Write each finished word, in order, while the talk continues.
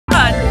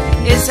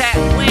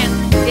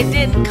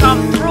didn't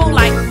come through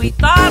like we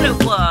thought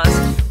it was,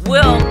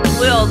 we'll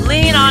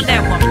lean on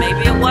that one.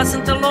 Maybe it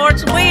wasn't the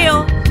Lord's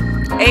will.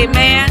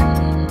 Amen.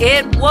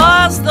 It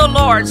was the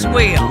Lord's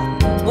will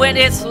when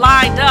it's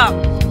lined up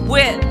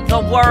with the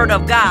Word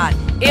of God.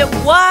 It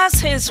was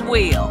His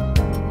will.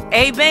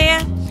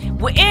 Amen.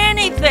 With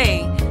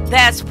anything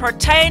that's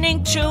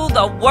pertaining to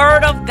the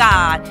Word of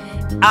God,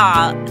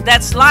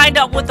 that's lined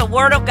up with the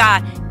Word of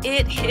God,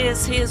 it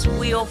is His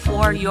will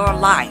for your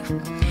life.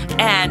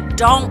 And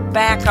don't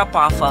back up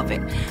off of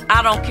it.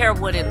 I don't care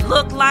what it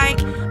look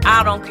like.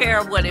 I don't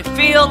care what it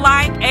feel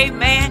like.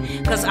 Amen.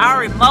 Because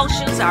our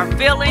emotions, our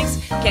feelings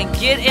can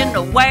get in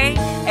the way.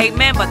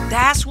 Amen. But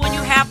that's when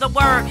you have the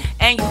Word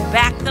and you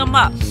back them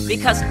up.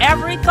 Because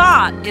every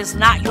thought is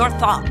not your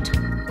thought.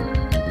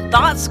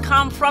 Thoughts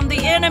come from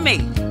the enemy.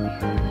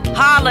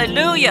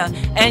 Hallelujah.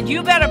 And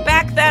you better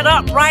back that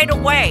up right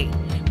away.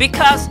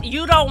 Because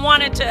you don't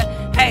want it to,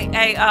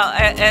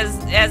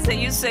 as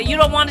you say, you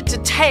don't want it to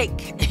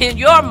take in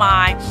your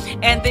mind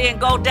and then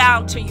go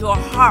down to your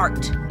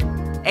heart.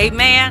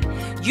 Amen.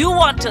 You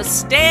want to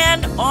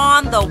stand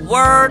on the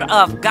Word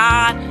of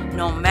God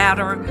no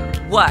matter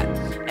what.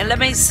 And let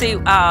me see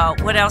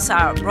what else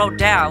I wrote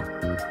down.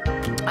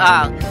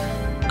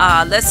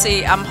 Let's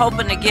see. I'm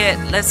hoping to get,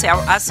 let's see,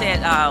 I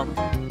said,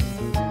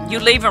 you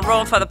leaving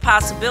room for the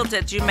possibility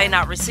that you may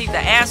not receive the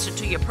answer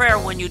to your prayer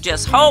when you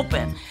just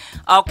hoping.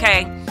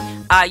 Okay,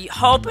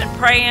 hope and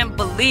pray and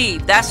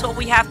believe. That's what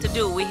we have to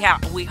do. We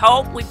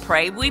hope, we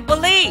pray, we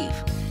believe.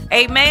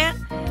 Amen.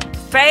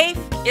 Faith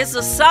is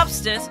the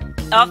substance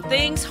of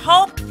things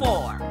hoped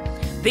for,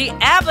 the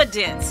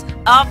evidence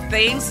of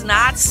things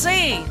not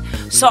seen.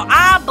 So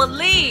I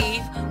believe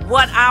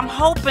what I'm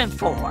hoping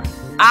for.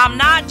 I'm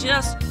not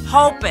just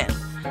hoping.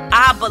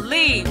 I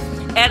believe,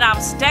 and I'm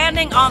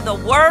standing on the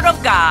Word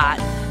of God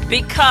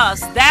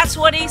because that's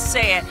what He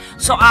said.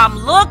 So I'm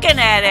looking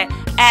at it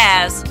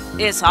as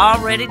it's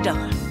already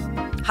done.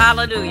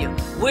 Hallelujah.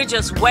 We're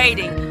just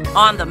waiting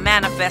on the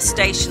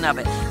manifestation of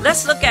it.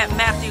 Let's look at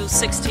Matthew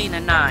 16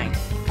 and 9.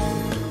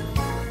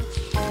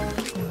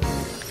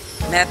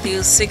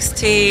 Matthew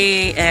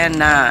 16 and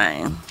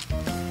 9.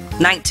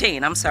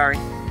 19, I'm sorry.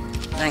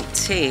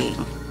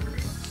 19.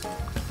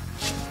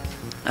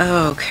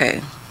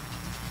 Okay.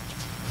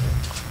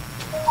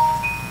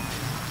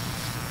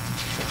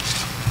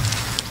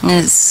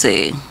 Let's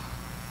see.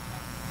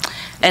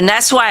 And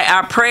that's why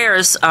our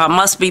prayers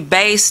must be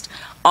based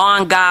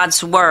on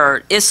God's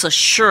Word. It's a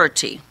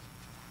surety.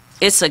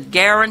 It's a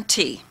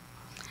guarantee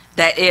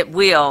that it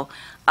will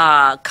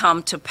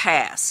come to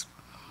pass.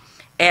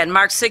 And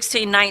Mark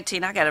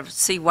 16:19, I got to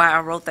see why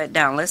I wrote that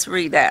down. Let's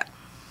read that.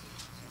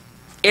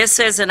 It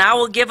says, and I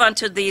will give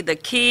unto thee the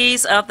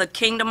keys of the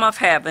kingdom of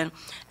heaven,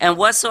 and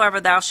whatsoever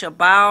thou shalt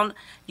bound.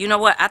 You know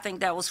what? I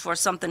think that was for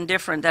something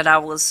different that I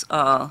was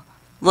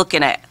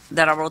looking at,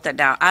 that I wrote that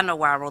down. I know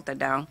why I wrote that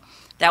down.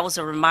 That was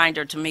a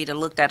reminder to me to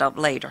look that up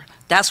later.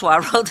 That's why I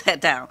wrote that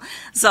down.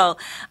 So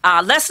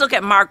let's look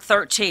at Mark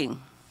 13.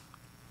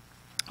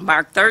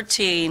 Mark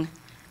 13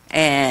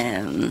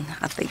 and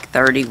I think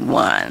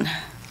 31.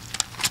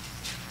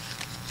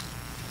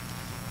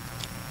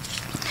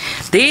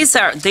 These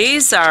are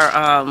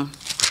the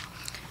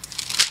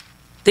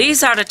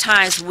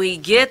times we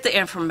get the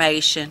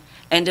information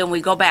and then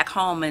we go back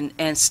home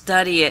and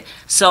study it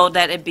so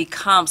that it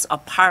becomes a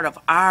part of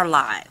our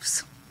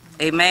lives.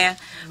 Amen.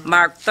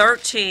 Mark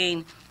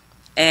 13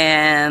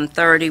 and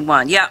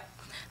 31. Yep.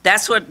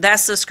 That's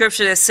the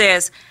scripture that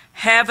says,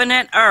 heaven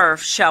and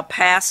earth shall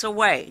pass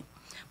away,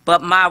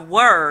 but my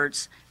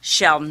words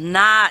shall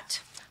not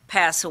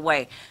pass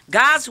away.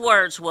 God's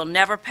words will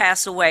never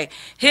pass away.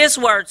 His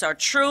words are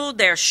true,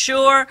 they're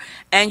sure,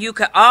 and you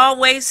can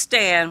always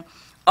stand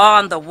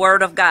on the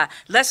Word of God.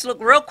 Let's look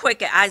real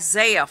quick at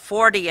Isaiah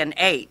 40 and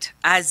 8.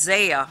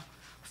 Isaiah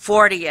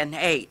 40 and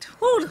 8.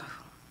 Whew.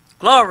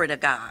 Glory to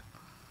God.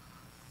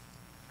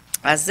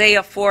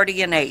 Isaiah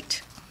 40 and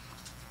 8.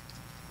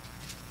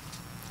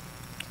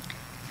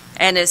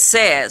 And it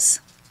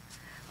says,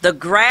 the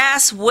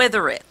grass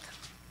withereth,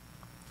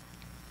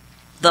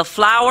 the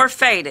flower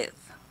fadeth.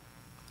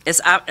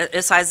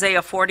 It's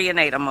Isaiah 40 and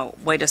 8. I'm going to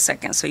wait a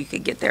second so you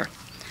can get there.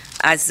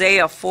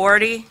 Isaiah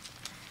 40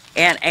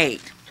 and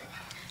 8.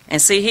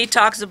 And see, he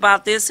talks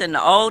about this in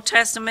the Old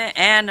Testament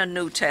and the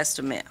New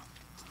Testament.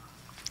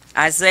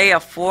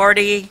 Isaiah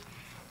 40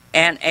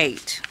 and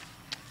 8.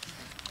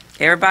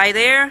 Everybody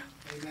there?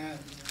 Amen.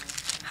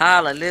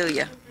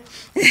 Hallelujah.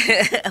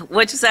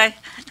 What'd you say?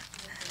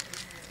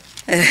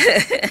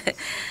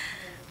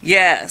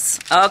 Yes.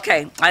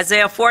 Okay.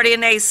 Isaiah 40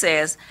 and 8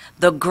 says,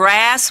 the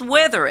grass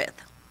withereth,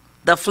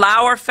 the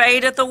flower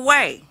fadeth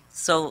away.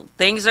 So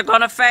things are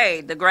going to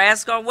fade. The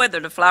grass going to wither,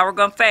 the flower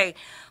going to fade.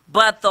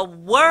 But the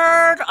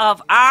word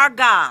of our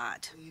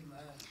God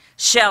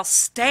shall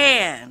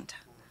stand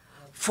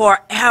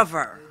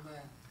forever.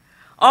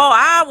 Oh,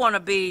 I want to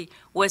be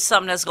with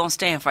something that's going to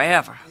stand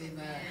forever.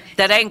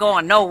 That ain't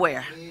going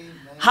nowhere.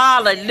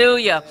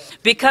 Hallelujah.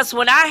 Because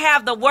when I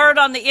have the word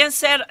on the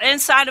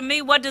inside of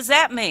me, what does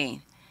that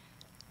mean?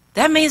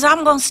 That means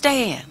I'm going to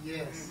stand.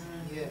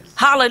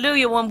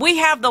 Hallelujah. When we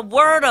have the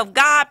word of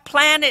God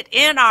planted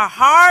in our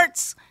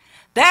hearts,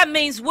 that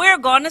means we're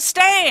going to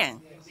stand.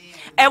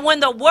 And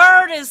when the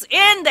word is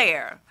in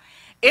there,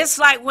 it's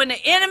like when the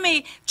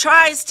enemy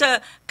tries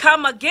to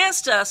come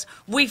against us,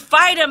 we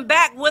fight him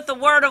back with the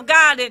word of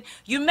God. And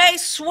you may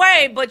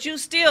sway, but you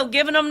still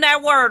giving them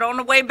that word on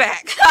the way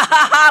back.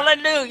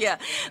 Hallelujah.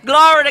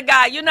 Glory to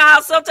God. You know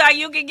how sometimes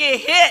you can get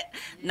hit.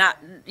 Not,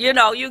 you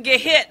know, you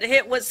get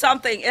hit with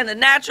something in the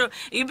natural.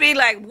 You be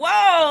like,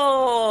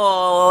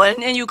 whoa.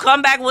 And then you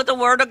come back with the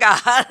word of God.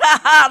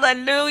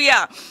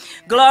 Hallelujah.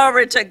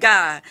 Glory to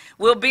God.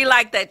 We'll be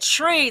like that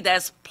tree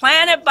that's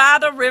planted by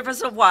the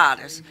rivers of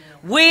waters.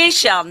 We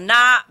shall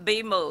not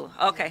be moved.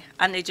 Okay,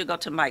 I need you to go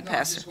to Mike,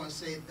 Pastor. I just want to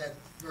say that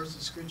verse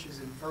of scriptures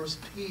in 1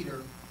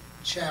 Peter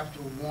chapter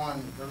 1,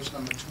 verse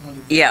number 20.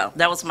 Yeah,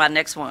 that was my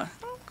next one.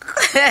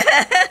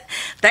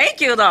 Thank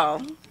you, though.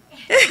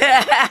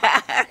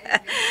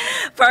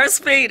 1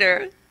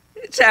 Peter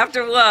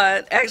chapter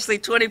 1, actually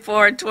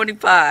 24 and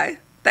 25.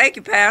 Thank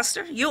you,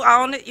 Pastor. You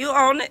own it. You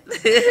own it.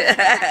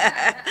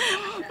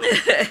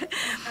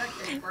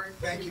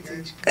 Thank you,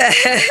 teacher.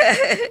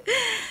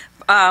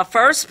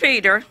 1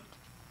 Peter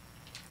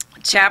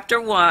chapter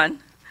 1,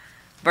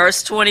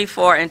 verse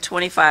 24 and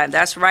 25.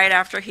 That's right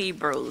after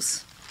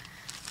Hebrews.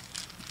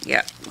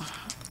 Yeah.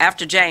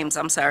 After James,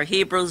 I'm sorry.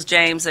 Hebrews,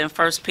 James, and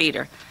 1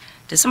 Peter.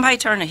 Did somebody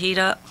turn the heat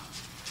up?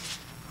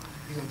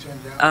 You gonna turn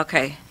it down?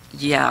 Okay.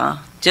 Yeah.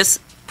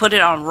 Just put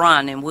it on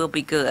run and we'll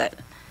be good.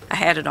 I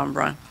had it on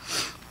run.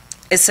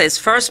 It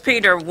says 1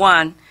 Peter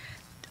 1,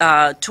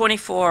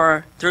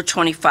 24 through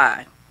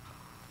 25.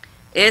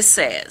 It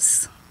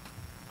says,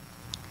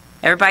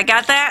 everybody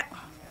got that?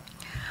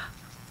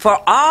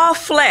 For all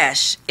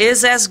flesh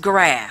is as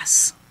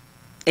grass.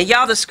 And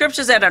y'all, the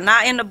scriptures that are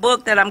not in the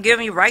book that I'm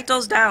giving you, write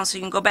those down so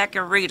you can go back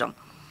and read them.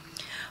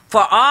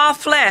 For all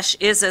flesh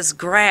is as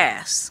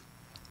grass,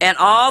 and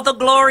all the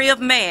glory of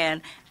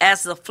man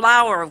as the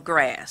flower of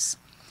grass.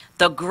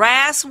 The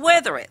grass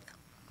withereth,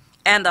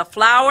 and the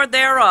flower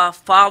thereof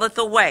falleth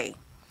away.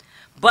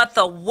 But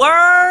the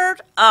word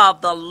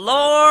of the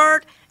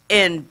Lord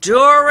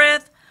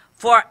endureth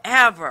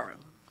forever.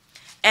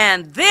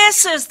 And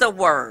this is the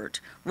word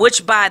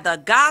which by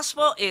the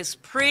gospel is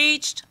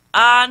preached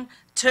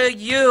unto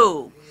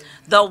you.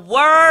 The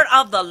word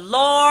of the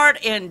Lord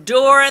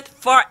endureth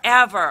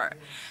forever.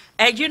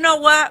 And you know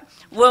what?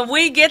 When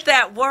we get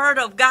that word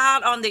of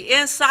God on the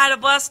inside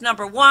of us,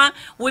 number one,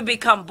 we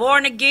become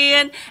born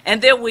again,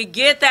 and then we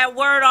get that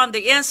word on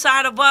the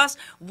inside of us,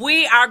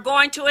 we are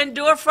going to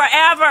endure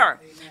forever.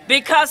 Amen.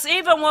 Because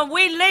even when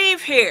we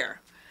leave here,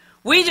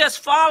 we just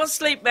fall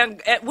asleep,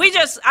 and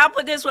I'll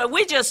put it this way,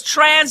 we just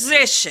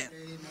transition.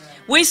 Amen.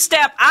 We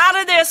step out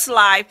of this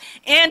life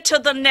into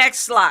the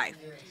next life.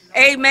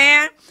 Yes.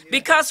 Amen.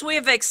 Because we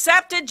have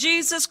accepted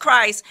Jesus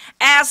Christ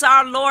as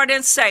our Lord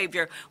and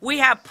Savior. We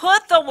have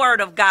put the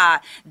word of God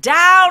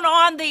down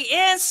on the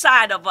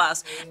inside of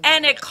us,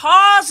 and it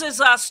causes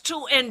us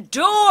to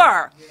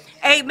endure.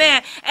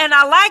 Amen. And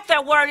I like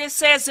that word. It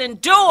says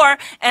endure,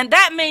 and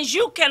that means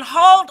you can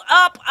hold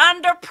up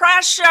under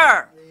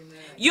pressure.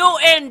 You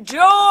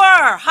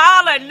endure.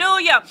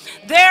 Hallelujah.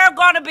 There are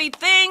going to be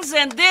things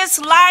in this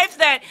life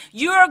that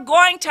you're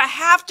going to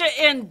have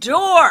to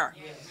endure.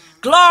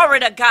 Glory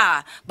to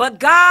God. But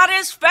God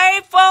is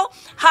faithful.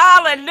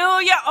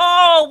 Hallelujah.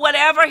 Oh,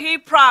 whatever he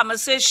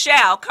promises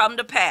shall come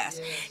to pass.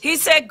 Yes. He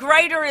said,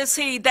 greater is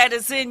he that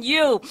is in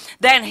you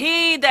than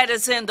he that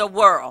is in the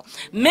world.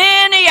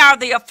 Many are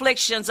the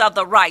afflictions of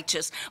the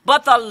righteous,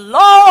 but the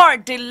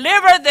Lord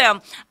deliver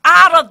them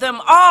out of them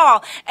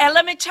all. And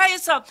let me tell you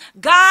something.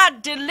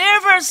 God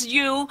delivers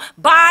you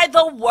by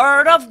the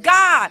word of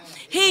God.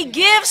 He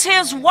gives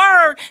his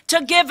word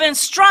to give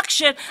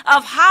instruction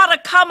of how to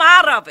come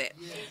out of it.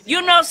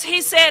 You know,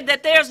 he said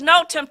that there's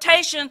no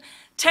temptation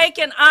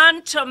taken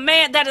unto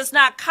man that is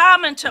not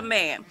common to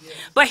man.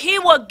 But he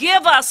will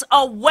give us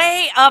a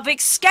way of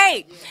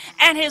escape.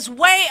 And his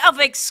way of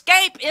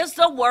escape is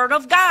the word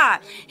of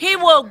God. He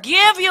will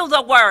give you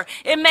the word.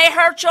 It may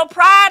hurt your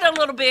pride a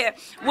little bit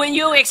when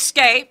you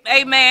escape.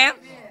 Amen.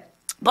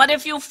 But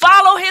if you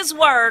follow his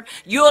word,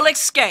 you'll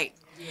escape.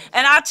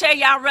 And I tell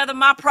you, I'd rather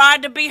my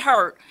pride to be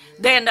hurt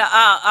than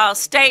to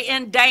stay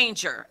in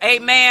danger.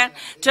 Amen.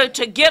 To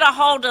get a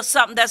hold of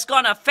something that's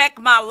going to affect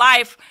my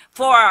life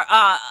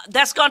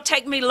that's going to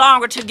take me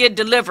longer to get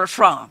delivered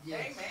from.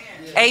 Amen.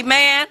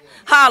 Amen.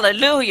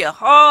 Hallelujah.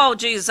 Oh,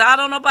 Jesus, I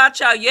don't know about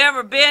y'all. You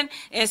ever been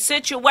in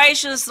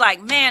situations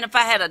like, man, if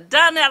I had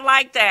done that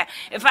like that,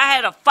 if I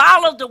had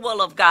followed the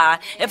will of God,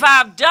 if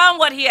I've done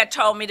what he had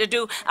told me to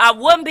do, I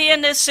wouldn't be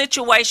in this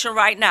situation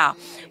right now.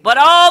 But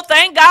oh,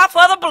 thank God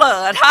for the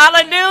blood.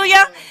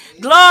 Hallelujah.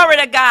 Glory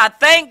to God.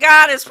 Thank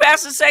God, as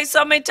Pastor say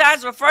so many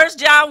times, for 1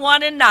 John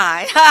 1 and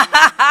 9.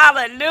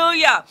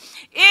 Hallelujah.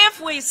 If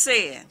we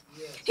sin,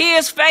 he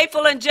is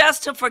faithful and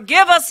just to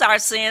forgive us our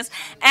sins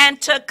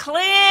and to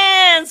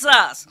cleanse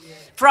us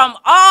from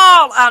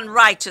all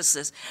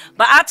unrighteousness.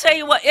 But I tell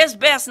you what, it's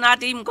best not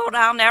to even go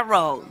down that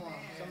road.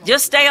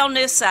 Just stay on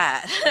this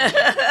side.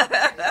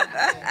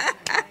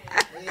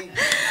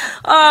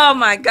 Oh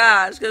my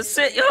gosh.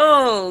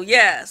 Oh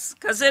yes.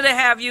 Because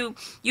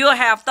you'll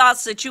have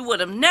thoughts that you would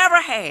have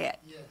never had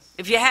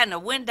if you hadn't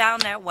have went down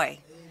that way.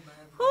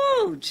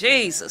 Oh,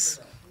 Jesus.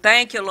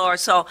 Thank you, Lord.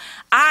 So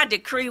I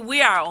decree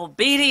we are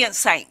obedient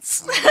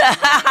saints.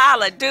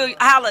 Hallelujah.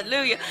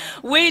 Hallelujah.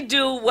 We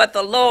do what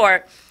the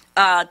Lord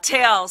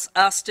tells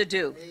us to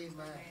do.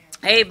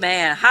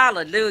 Amen.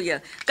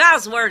 Hallelujah.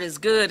 God's word is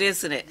good,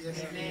 isn't it?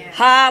 Amen.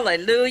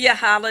 Hallelujah.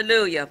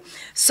 Hallelujah.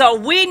 So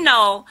we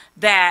know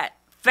that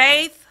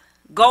faith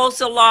goes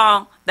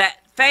along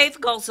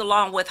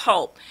with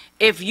hope.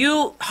 If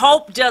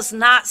hope does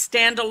not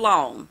stand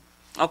alone,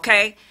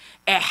 okay?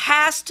 It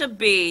has to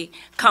be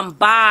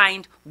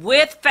combined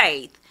with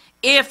faith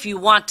if you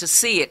want to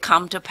see it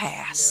come to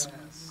pass.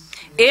 Yes.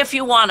 If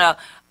you want to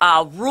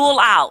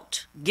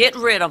get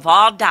rid of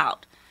all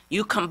doubt,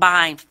 you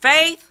combine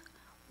faith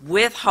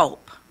with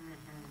hope.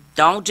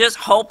 Don't just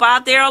hope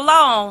out there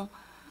alone.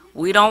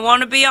 We don't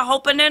want to be a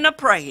hoping and a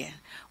praying.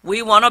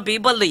 We want to be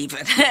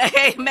believing.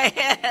 Amen.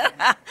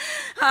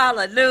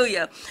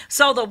 Hallelujah.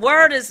 So the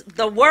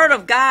word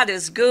of God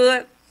is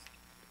good.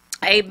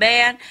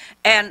 Amen.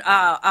 And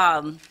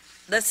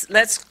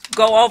let's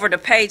go over to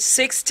page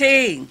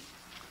 16.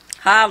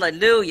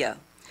 Hallelujah.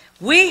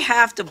 We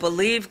have to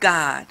believe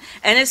God,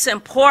 and it's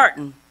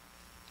important.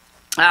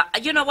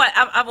 You know what?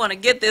 I want to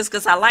get this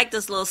because I like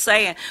this little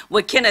saying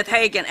where Kenneth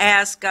Hagin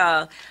asked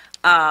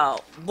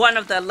one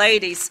of the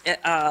ladies.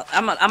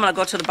 I'm gonna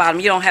go to the bottom.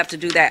 You don't have to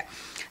do that.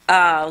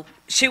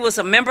 She was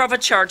a member of a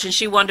church and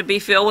she wanted to be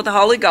filled with the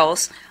Holy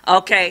Ghost.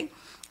 Okay,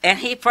 and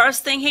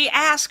first thing he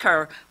asked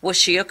her, was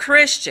she a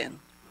Christian?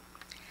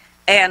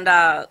 And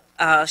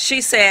she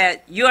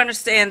said, "You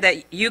understand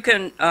that you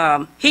can."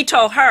 He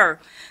told her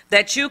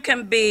that you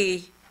can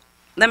be.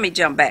 Let me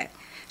jump back.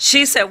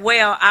 She said,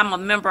 "Well, I'm a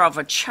member of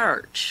a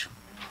church."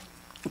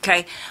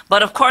 Okay,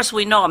 but of course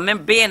we know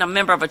being a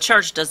member of a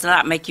church does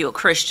not make you a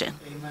Christian.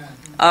 Amen.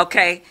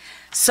 Okay,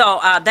 so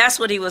that's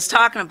what he was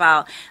talking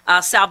about.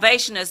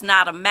 Salvation is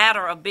not a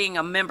matter of being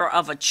a member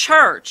of a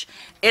church;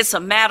 it's a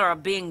matter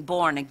of being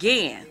born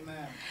again.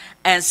 Amen.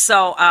 And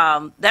so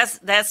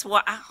that's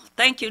what.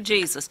 Thank you,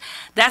 Jesus.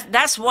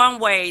 That's one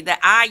way that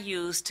I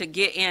use to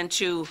get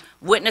into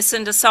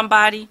witnessing to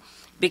somebody,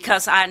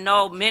 because I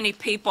know many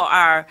people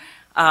are.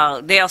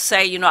 They'll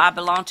say, you know, I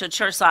belong to a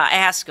church, so I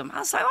ask them.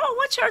 I say, "Oh,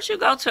 what church you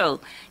go to?"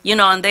 You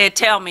know, and they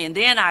tell me, and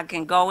then I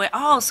can go in.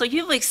 "Oh, so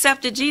you've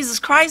accepted Jesus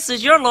Christ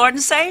as your Lord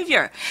and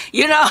Savior?"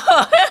 You know,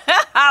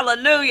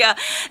 hallelujah.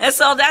 And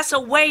so that's a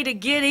way to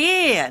get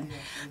in.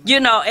 You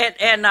know,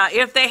 and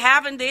if they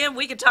haven't, then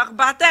we can talk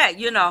about that.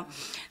 You know,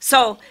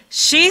 so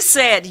she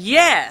said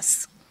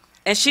yes.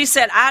 And she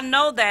said, "I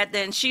know that."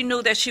 Then she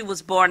knew that she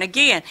was born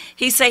again.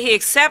 He said he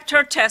accepted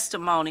her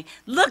testimony.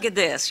 Look at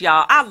this,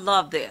 y'all. I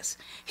love this.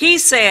 He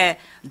said,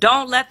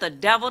 "Don't let the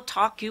devil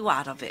talk you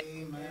out of it."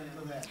 Amen.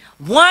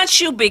 Once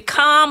you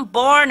become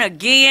born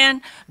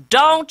again,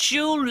 don't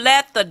you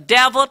let the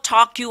devil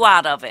talk you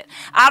out of it.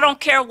 I don't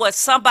care what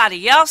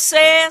somebody else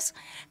says,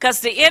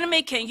 because the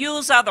enemy can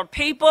use other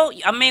people.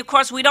 I mean, of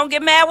course, we don't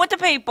get mad with the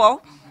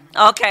people,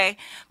 okay?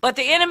 But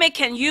the enemy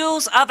can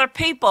use other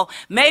people.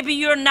 Maybe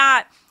you're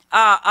not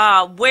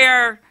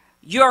where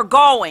you're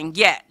going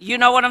yet. You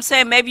know what I'm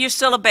saying? Maybe you're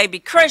still a baby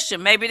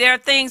Christian. Maybe there are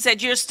things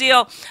that you're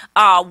still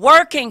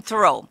working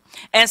through.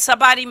 And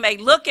somebody may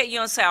look at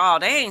you and say, "Oh,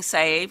 they ain't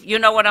saved." You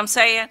know what I'm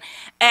saying?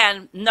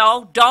 And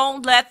no,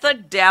 don't let the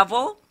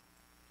devil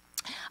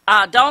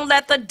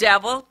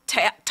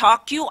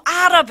talk you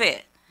out of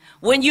it.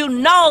 When you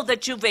know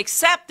that you've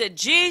accepted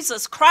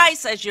Jesus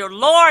Christ as your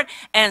Lord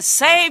and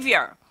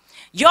Savior,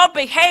 your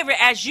behavior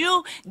as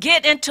you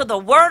get into the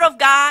Word of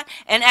God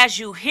and as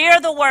you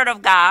hear the Word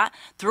of God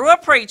through a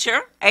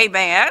preacher,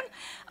 amen,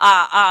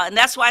 and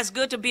that's why it's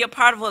good to be a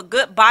part of a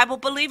good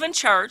Bible-believing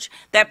church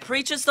that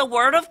preaches the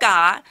Word of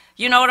God.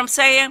 You know what I'm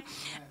saying?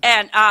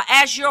 And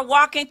as you're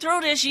walking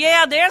through this,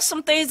 yeah, there's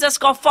some things that's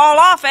going to fall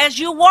off as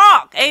you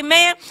walk,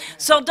 amen?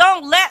 So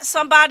don't let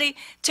somebody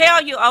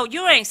tell you, "Oh,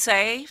 you ain't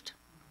saved."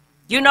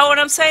 You know what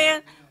I'm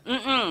saying?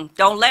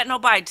 Don't let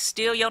nobody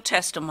steal your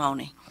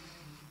testimony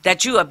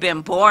that you have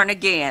been born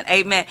again.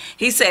 Amen.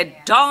 He said,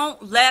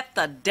 don't let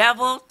the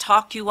devil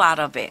talk you out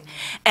of it.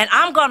 And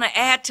I'm going to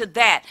add to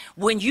that,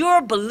 when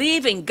you're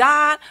believing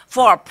God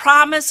for a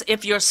promise,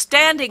 if you're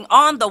standing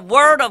on the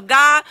Word of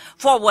God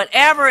for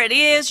whatever it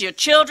is, your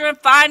children,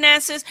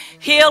 finances,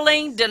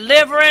 healing,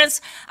 deliverance,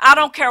 I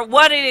don't care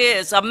what it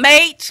is, a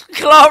mate,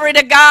 glory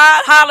to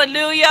God,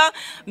 hallelujah,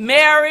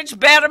 marriage,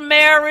 better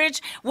marriage,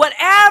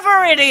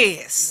 whatever it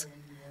is,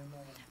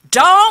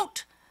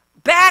 don't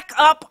back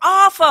up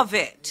off of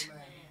it.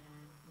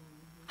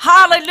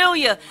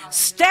 Hallelujah.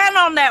 Stand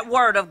on that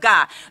Word of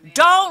God.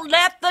 Don't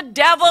let the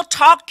devil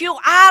talk you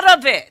out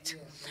of it.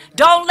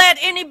 Don't let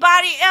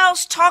anybody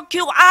else talk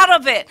you out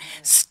of it.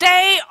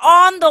 Stay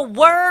on the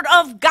Word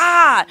of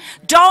God.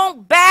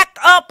 Don't back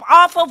up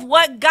off of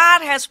what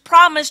God has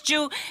promised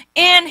you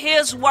in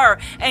His Word.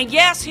 And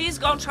yes, He's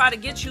going to try to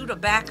get you to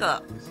back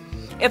up.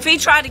 If He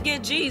tried to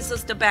get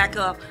Jesus to back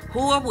up, who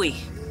are we?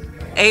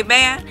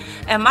 Amen.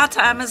 And my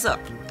time is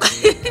up.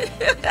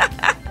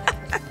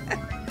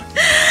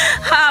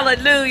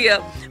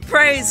 Hallelujah.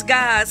 Praise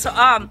God. So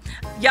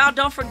y'all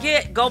don't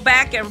forget, go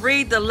back and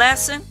read the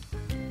lesson.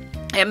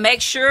 And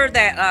make sure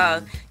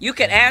that you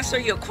can answer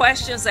your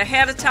questions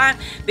ahead of time,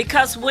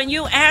 because when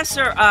you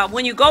answer,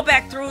 when you go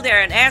back through there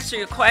and answer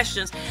your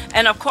questions,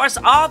 and of course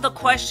all the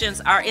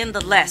questions are in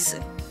the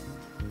lesson,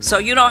 so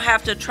you don't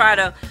have to try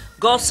to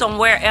go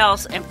somewhere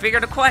else and figure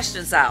the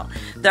questions out.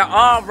 They're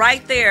all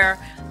right there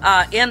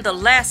in the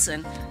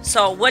lesson.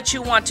 So what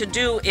you want to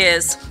do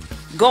is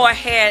go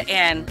ahead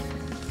and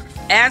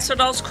answer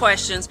those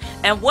questions,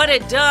 and what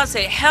it does,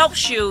 it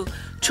helps you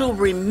to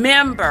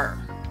remember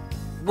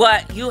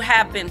what you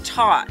have been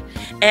taught.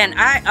 And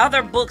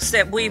other books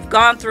that we've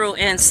gone through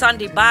in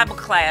Sunday Bible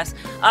class,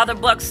 other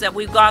books that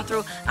we've gone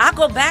through, I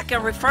go back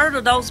and refer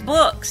to those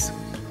books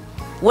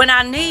when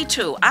I need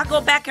to. I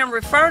go back and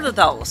refer to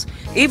those.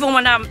 Even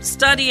when I'm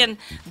studying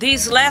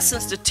these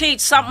lessons to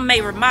teach, something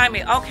may remind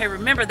me, okay,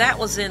 remember that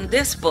was in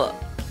this book.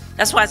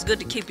 That's why it's good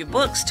to keep your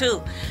books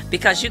too,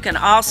 because you can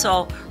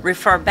also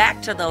refer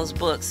back to those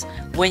books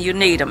when you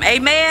need them.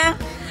 Amen.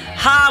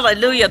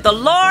 Hallelujah. The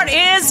Lord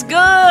is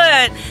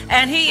good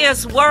and he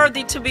is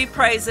worthy to be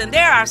praised. And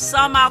there are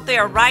some out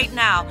there right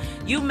now,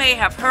 you may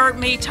have heard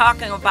me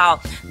talking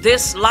about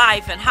this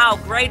life and how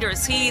greater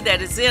is he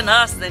that is in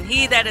us than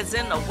he that is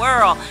in the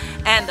world,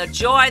 and the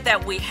joy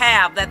that we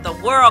have that the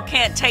world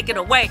can't take it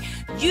away.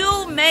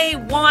 You may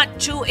want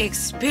to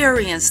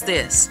experience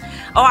this.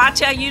 Oh, I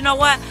tell you, you know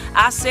what?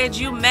 I said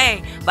you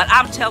may, but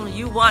I'm telling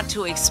you, want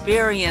to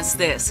experience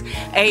this.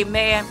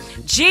 Amen.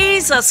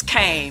 Jesus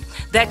came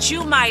that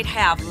you might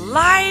have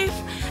life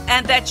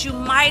and that you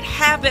might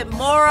have it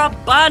more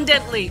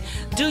abundantly.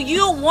 Do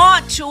you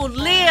want to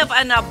live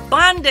an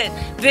abundant,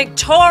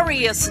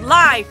 victorious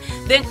life?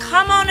 Then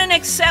come on and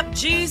accept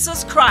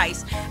Jesus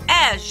Christ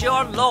as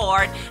your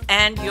Lord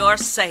and your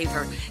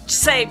Savior.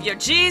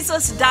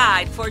 Jesus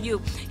died for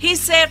you. He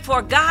said,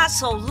 for God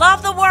so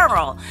loved the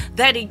world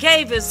that he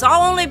gave his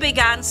only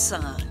begotten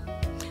Son,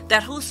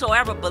 that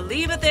whosoever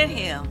believeth in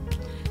him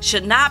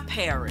should not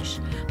perish,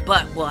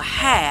 but will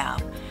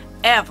have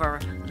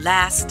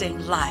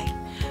everlasting life.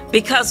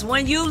 Because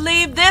when you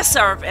leave this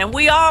earth, and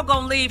we all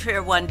gonna leave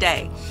here one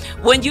day,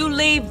 when you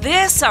leave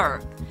this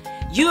earth,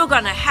 you're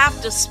gonna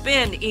have to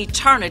spend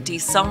eternity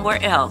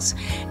somewhere else.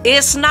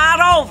 It's not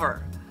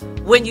over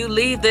when you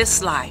leave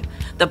this life.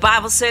 The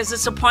Bible says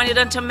it's appointed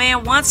unto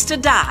man once to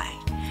die,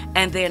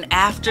 and then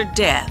after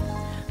death,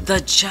 the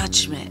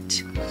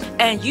judgment.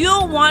 And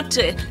you want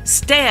to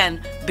stand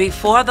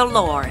before the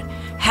Lord,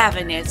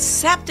 having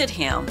accepted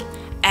him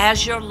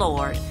as your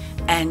Lord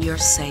and your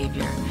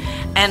Savior.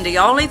 And the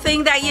only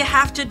thing that you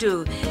have to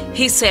do,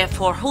 he said,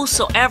 for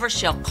whosoever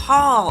shall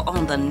call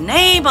on the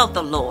name of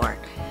the Lord,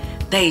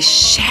 they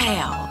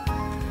shall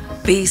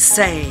be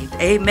saved.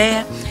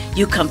 Amen.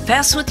 You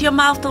confess with your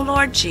mouth the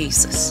Lord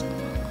Jesus.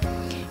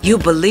 You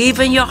believe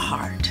in your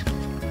heart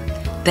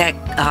that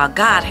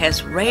God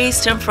has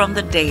raised him from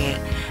the dead,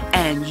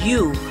 and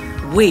you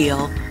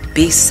will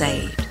be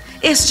saved.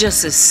 It's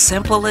just as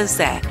simple as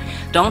that.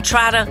 Don't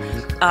try to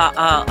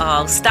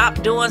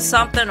stop doing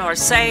something or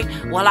say,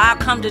 well, I'll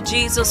come to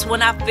Jesus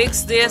when I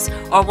fix this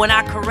or when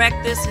I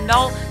correct this.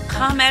 No,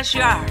 come as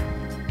you are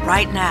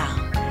right now.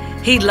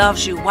 He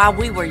loves you. While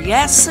we were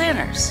yet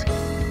sinners,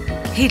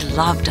 he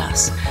loved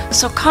us.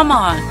 So come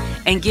on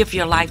and give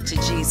your life to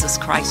Jesus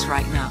Christ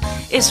right now.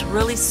 It's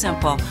really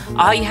simple.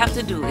 All you have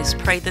to do is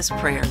pray this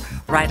prayer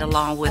right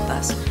along with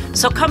us.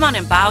 So come on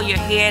and bow your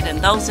head,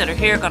 and those that are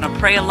here are going to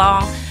pray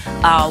along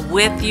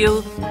with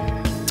you.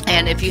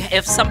 And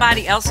if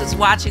somebody else is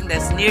watching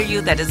that's near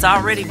you that is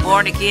already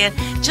born again,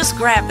 just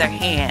grab their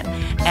hand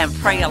and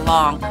pray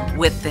along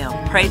with them.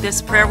 Pray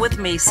this prayer with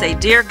me. Say,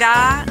 dear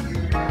God,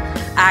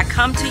 I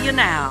come to you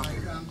now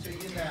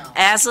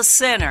as a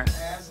sinner,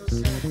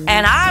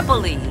 and I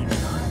believe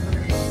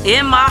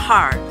in my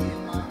heart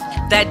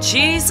that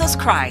Jesus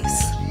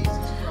Christ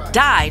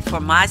died for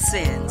my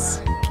sins.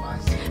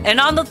 And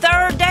on the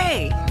third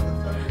day,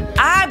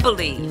 I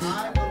believe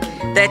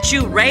that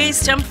you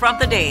raised him from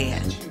the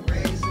dead.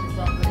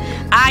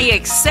 I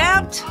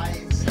accept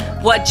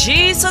what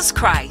Jesus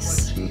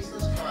Christ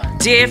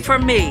did for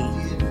me.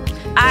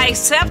 I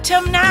accept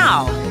him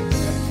now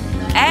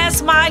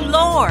as my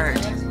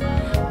Lord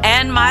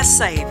and my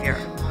Savior,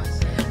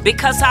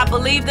 because I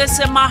believe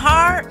this in my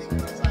heart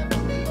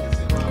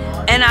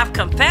and I've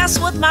confessed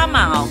with my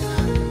mouth.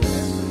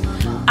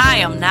 I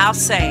am now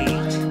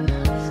saved.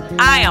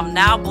 I am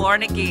now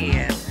born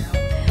again.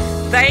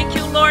 Thank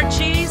you, Lord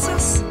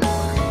Jesus.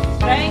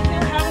 Thank you,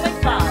 Heavenly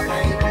Father,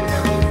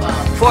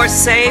 for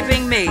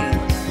saving me.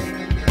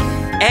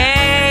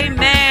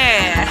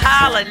 Amen.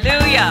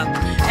 Hallelujah.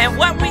 And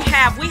what we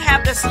have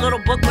this little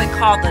booklet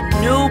called The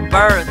New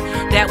Birth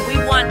that we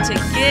want to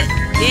get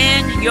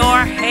in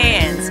your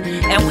hands.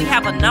 And we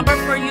have a number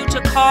for you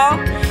to call,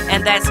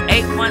 and that's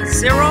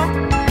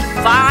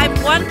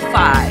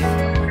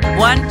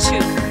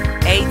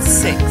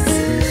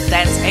 810-515-1286.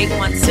 That's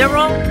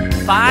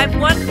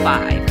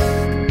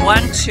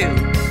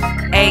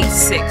 810-515-1286.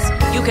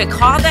 You can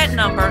call that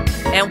number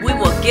and we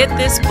will get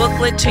this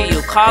booklet to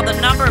you. Call the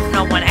number. If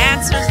no one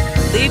answers,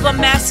 leave a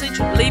message,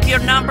 leave your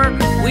number.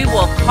 We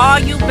will call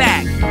you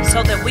back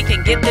so that we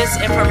can get this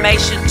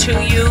information to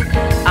you.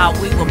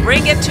 We will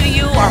bring it to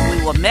you or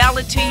we will mail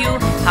it to you,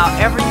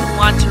 however you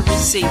want to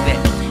receive it.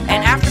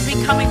 And after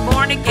becoming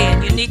born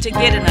again, you need to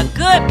get in a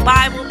good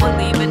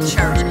Bible-believing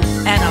church.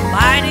 And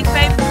Abiding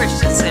Faith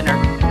Christian Center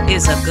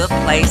is a good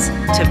place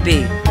to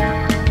be.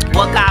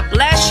 Well, God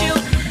bless you.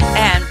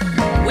 And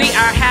we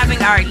are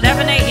having our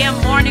 11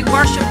 a.m. morning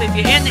worship. If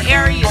you're in the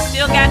area, you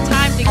still got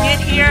time to get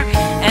here.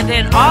 And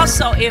then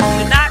also, if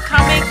you're not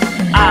coming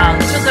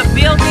to the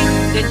building,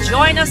 then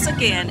join us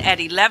again at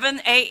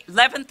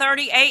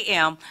 11:30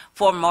 a.m.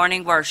 for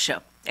morning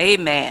worship.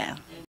 Amen.